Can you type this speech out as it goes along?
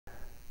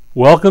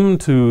Welcome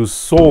to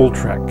Soul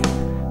Trek.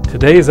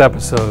 Today's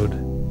episode,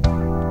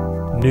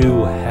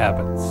 New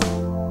Habits.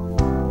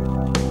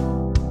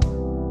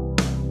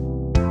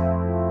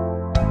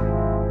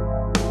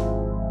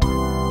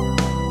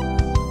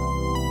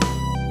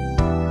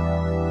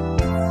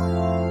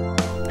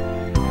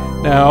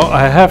 Now,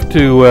 I have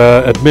to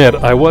admit,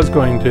 I was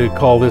going to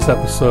call this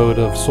episode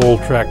of Soul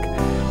Trek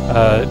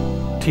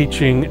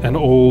Teaching an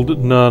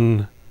Old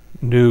Nun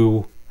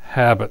New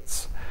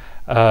Habits.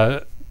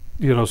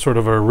 Sort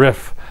of a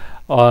riff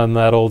on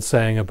that old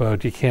saying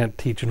about you can't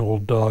teach an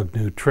old dog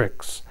new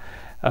tricks.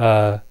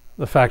 The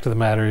fact of the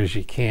matter is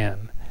you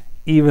can.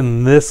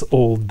 Even this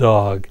old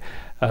dog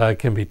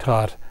can be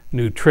taught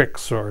new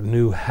tricks or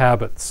new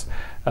habits,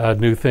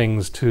 new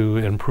things to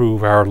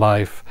improve our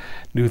life,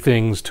 new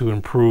things to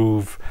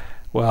improve,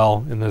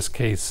 well, in this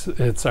case,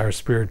 it's our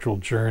spiritual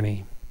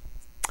journey.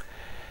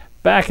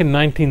 Back in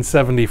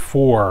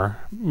 1974,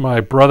 my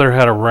brother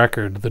had a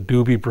record, the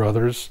Doobie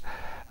Brothers,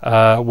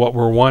 what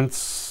were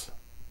once,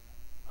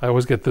 I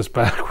always get this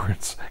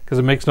backwards because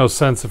it makes no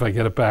sense if I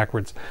get it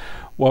backwards.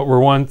 What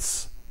were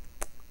once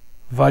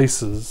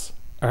vices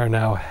are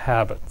now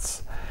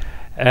habits.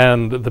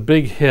 And the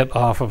big hit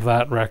off of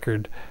that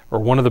record, or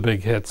one of the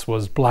big hits,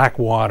 was Black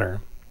Water.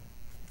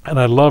 And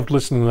I loved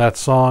listening to that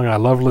song. I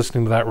loved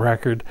listening to that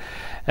record.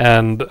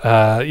 And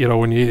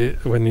when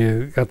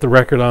you got the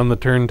record on the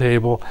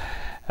turntable,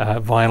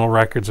 vinyl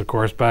records, of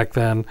course, back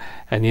then,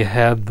 and you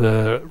had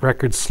the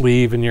record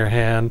sleeve in your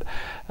hand,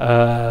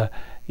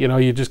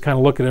 you just kind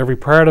of look at every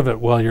part of it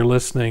while you're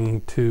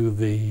listening to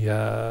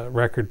the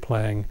record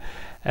playing.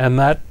 And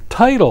that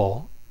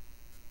title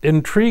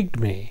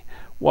intrigued me.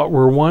 What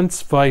were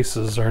once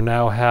vices are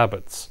now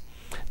habits.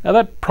 Now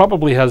that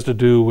probably has to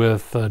do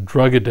with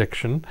drug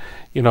addiction.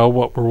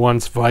 What were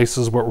once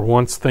vices, what were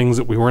once things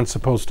that we weren't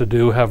supposed to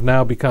do have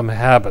now become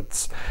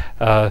habits.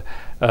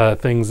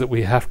 Things that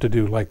we have to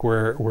do, like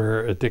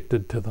we're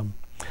addicted to them.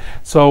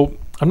 So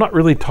I'm not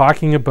really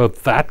talking about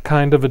that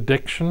kind of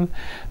addiction,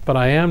 but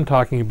I am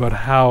talking about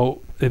how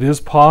it is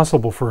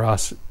possible for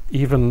us,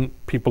 even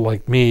people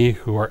like me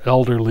who are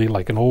elderly,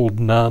 like an old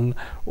nun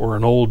or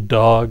an old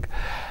dog,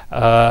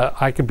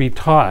 I can be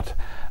taught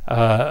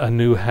a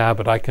new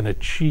habit. I can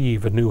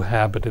achieve a new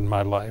habit in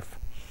my life.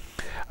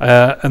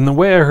 And the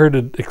way I heard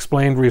it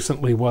explained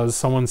recently was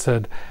someone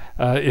said,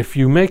 if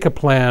you make a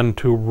plan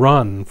to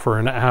run for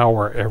an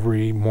hour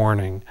every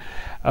morning,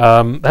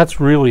 that's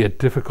really a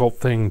difficult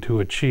thing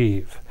to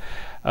achieve.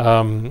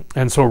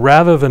 And so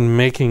rather than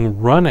making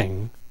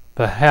running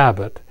the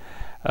habit,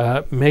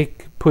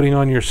 make putting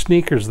on your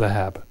sneakers the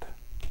habit.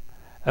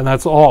 And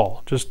that's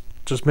all.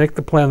 Just make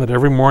the plan that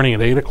every morning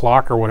at 8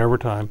 o'clock or whatever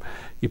time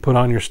you put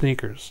on your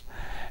sneakers.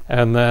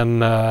 And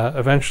then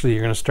eventually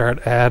you're going to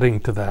start adding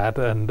to that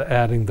and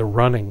adding the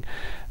running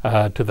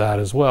to that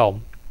as well.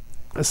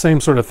 The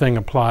same sort of thing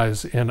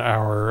applies in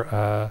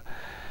our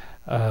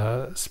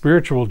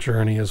spiritual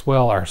journey as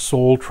well, our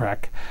soul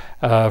trek.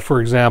 For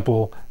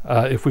example,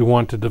 if we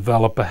want to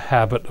develop a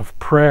habit of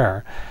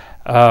prayer,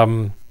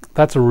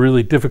 that's a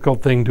really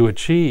difficult thing to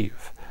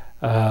achieve.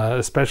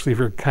 Especially if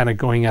you're kind of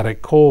going at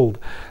it cold.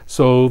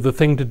 So the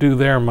thing to do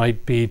there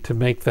might be to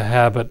make the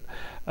habit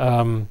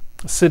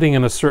sitting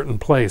in a certain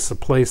place, a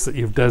place that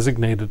you've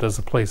designated as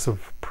a place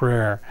of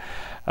prayer,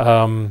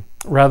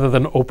 rather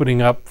than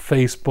opening up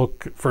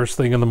Facebook first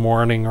thing in the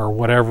morning or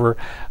whatever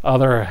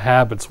other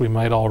habits we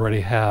might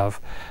already have.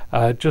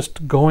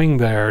 Just going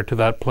there to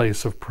that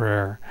place of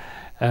prayer,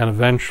 and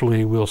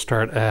eventually we'll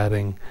start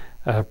adding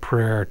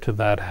prayer to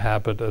that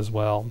habit as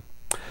well.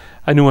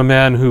 I knew a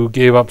man who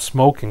gave up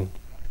smoking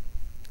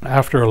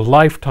after a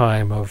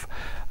lifetime of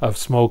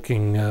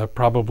smoking,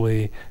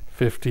 probably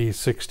 50,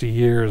 60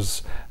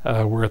 years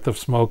worth of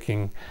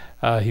smoking.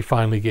 He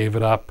finally gave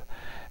it up.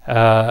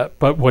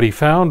 But what he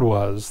found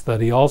was that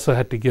he also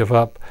had to give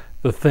up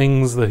the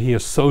things that he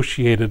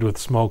associated with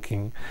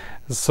smoking.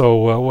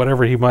 So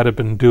whatever he might have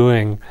been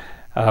doing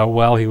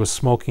while he was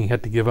smoking, he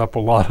had to give up a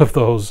lot of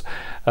those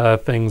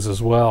things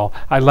as well.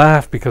 I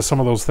laugh because some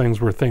of those things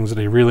were things that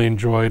he really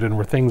enjoyed and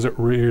were things that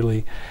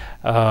really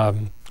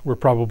were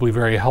probably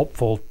very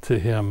helpful to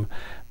him,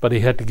 but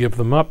he had to give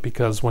them up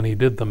because when he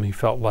did them, he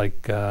felt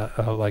like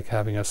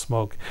having a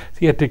smoke. So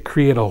he had to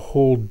create a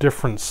whole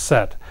different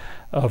set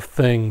of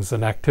things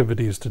and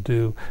activities to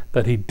do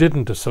that he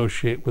didn't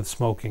associate with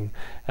smoking,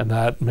 and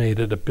that made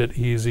it a bit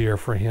easier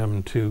for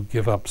him to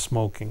give up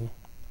smoking.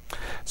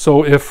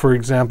 So if, for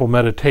example,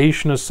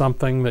 meditation is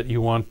something that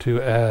you want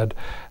to add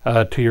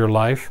to your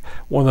life,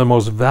 one of the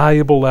most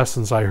valuable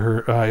lessons I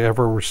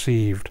ever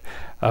received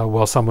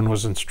while someone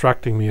was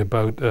instructing me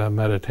about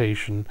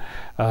meditation,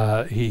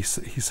 he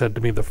said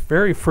to me, the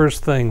very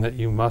first thing that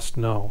you must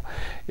know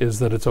is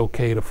that it's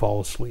okay to fall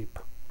asleep.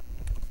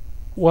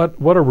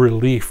 What a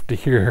relief to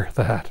hear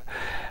that.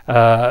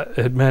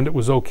 It meant it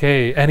was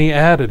okay. And he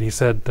added, he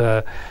said,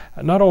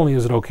 not only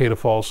is it okay to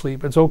fall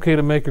asleep, it's okay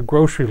to make a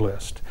grocery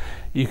list.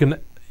 You're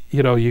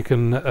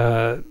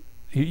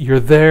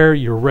there,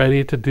 you're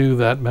ready to do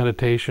that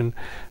meditation,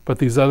 but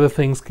these other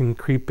things can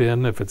creep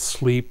in, if it's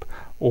sleep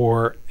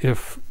or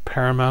if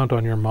paramount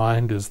on your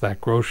mind is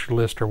that grocery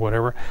list or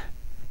whatever,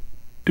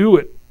 do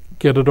it,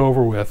 get it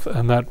over with,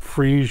 and that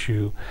frees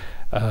you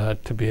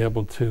to be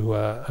able to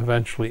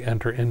eventually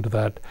enter into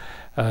that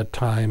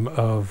time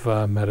of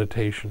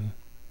meditation.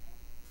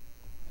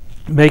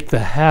 Make the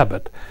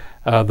habit,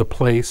 the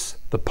place,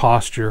 the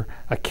posture,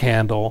 a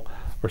candle,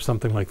 or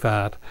something like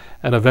that,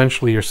 and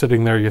eventually you're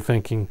sitting there, you're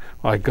thinking,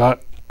 well, I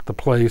got the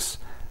place,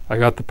 I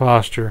got the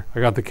posture,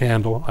 I got the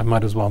candle, I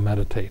might as well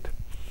meditate.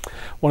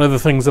 One of the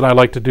things that I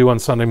like to do on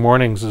Sunday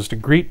mornings is to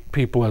greet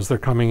people as they're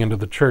coming into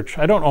the church.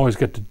 I don't always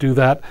get to do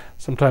that.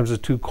 Sometimes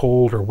it's too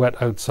cold or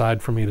wet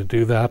outside for me to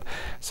do that.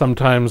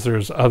 Sometimes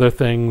there's other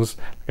things.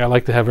 I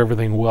like to have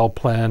everything well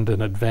planned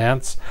in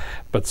advance,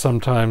 but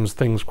sometimes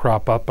things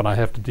crop up and I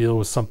have to deal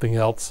with something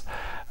else,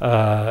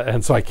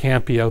 and so I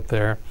can't be out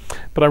there.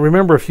 But I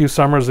remember a few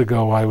summers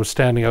ago I was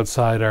standing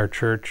outside our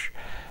church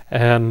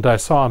and I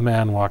saw a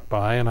man walk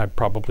by, and I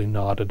probably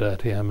nodded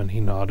at him and he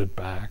nodded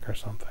back or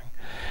something.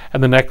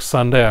 And the next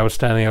Sunday I was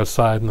standing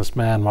outside and this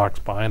man walks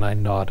by and I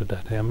nodded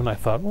at him, and I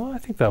thought, well, I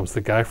think that was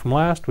the guy from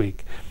last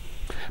week.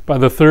 By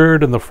the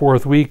third and the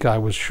fourth week I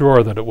was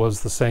sure that it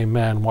was the same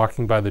man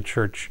walking by the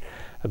church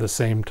at the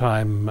same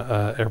time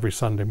every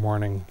Sunday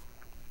morning.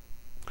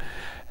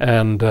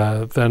 And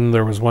then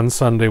there was one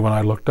Sunday when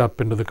I looked up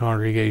into the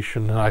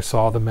congregation and I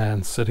saw the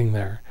man sitting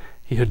there.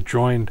 He had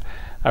joined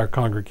our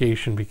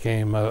congregation,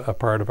 became a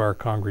part of our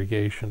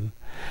congregation.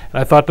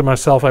 And I thought to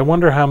myself, I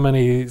wonder how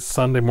many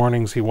Sunday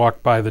mornings he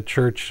walked by the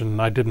church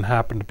and I didn't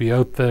happen to be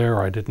out there,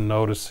 or I didn't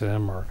notice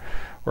him, or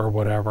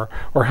whatever.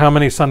 Or how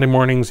many Sunday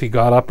mornings he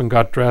got up and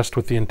got dressed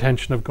with the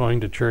intention of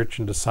going to church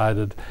and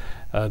decided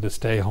to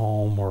stay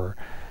home or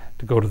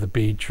to go to the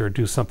beach or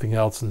do something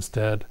else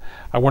instead.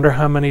 I wonder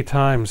how many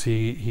times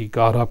he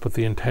got up with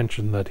the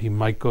intention that he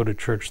might go to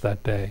church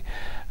that day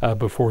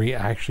before he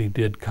actually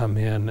did come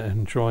in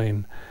and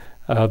join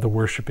the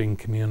worshiping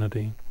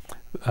community.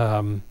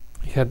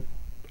 He had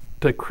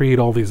to create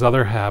all these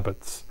other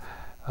habits,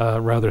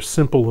 rather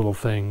simple little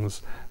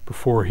things,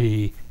 before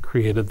he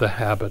created the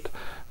habit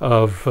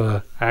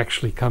of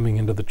actually coming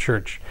into the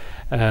church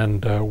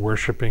and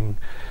worshiping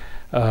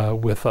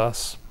with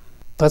us.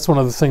 That's one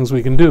of the things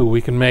we can do. We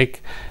can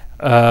make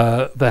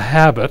the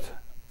habit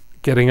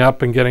getting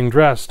up and getting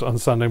dressed on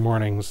Sunday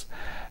mornings,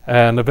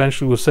 and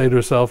eventually we'll say to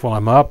ourselves, well,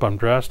 I'm up, I'm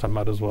dressed, I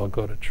might as well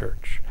go to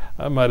church.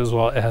 I might as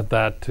well add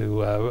that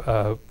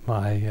to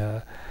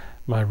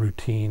my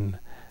routine,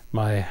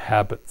 my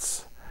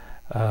habits.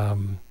 I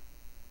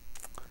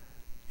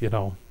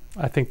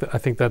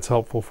think that's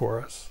helpful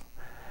for us.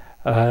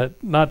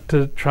 Not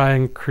to try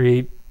and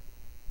create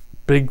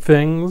big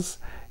things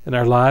in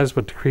our lives,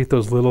 but to create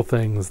those little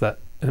things that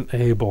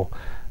enable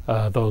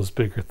those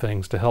bigger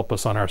things to help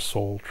us on our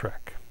soul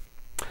trek.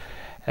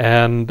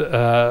 And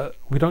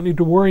we don't need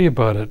to worry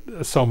about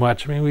it so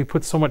much. I mean, we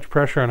put so much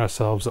pressure on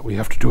ourselves that we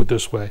have to do it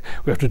this way.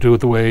 We have to do it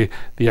the way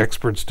the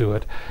experts do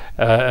it,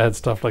 and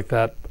stuff like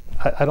that.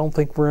 I don't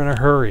think we're in a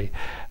hurry.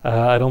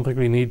 I don't think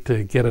we need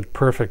to get it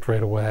perfect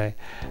right away,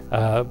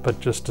 but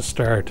just to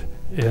start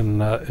in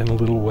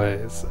little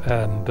ways.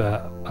 And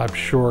I'm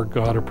sure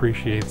God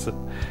appreciates it,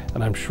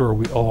 and I'm sure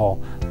we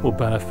all will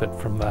benefit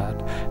from that.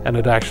 And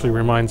it actually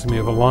reminds me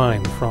of a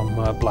line from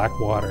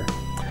Blackwater.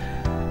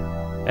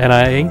 And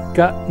I ain't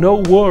got no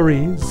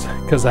worries,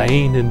 'cause I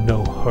ain't in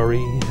no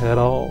hurry at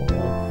all.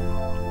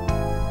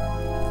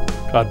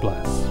 God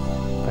bless.